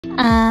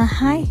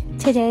Hi.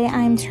 Today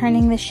I'm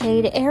turning the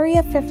shade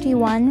Area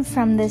 51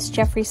 from this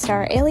Jeffree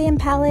Star Alien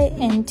palette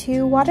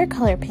into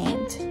watercolor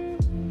paint.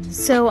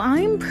 So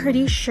I'm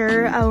pretty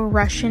sure a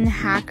Russian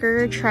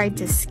hacker tried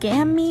to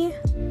scam me.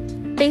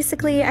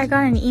 Basically, I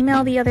got an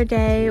email the other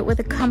day with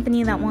a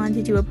company that wanted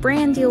to do a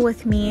brand deal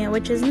with me,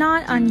 which is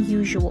not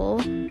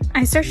unusual.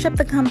 I searched up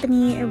the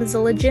company. It was a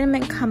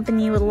legitimate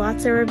company with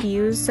lots of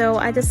reviews, so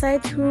I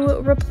decided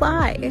to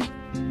reply.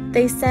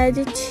 They said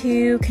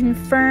to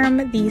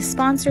confirm the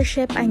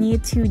sponsorship, I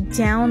need to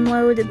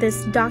download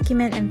this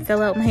document and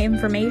fill out my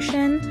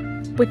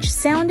information, which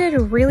sounded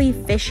really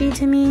fishy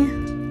to me.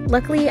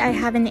 Luckily, I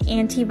have an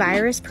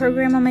antivirus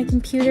program on my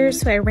computer,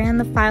 so I ran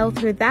the file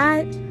through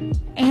that,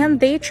 and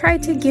they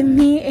tried to give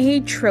me a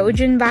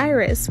Trojan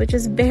virus, which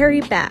is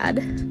very bad.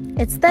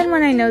 It's then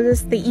when I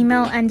noticed the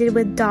email ended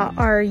with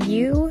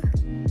 .ru,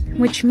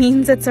 which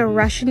means it's a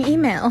Russian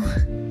email.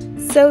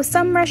 So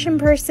some Russian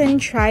person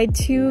tried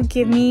to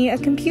give me a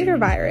computer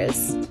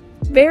virus.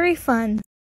 Very fun.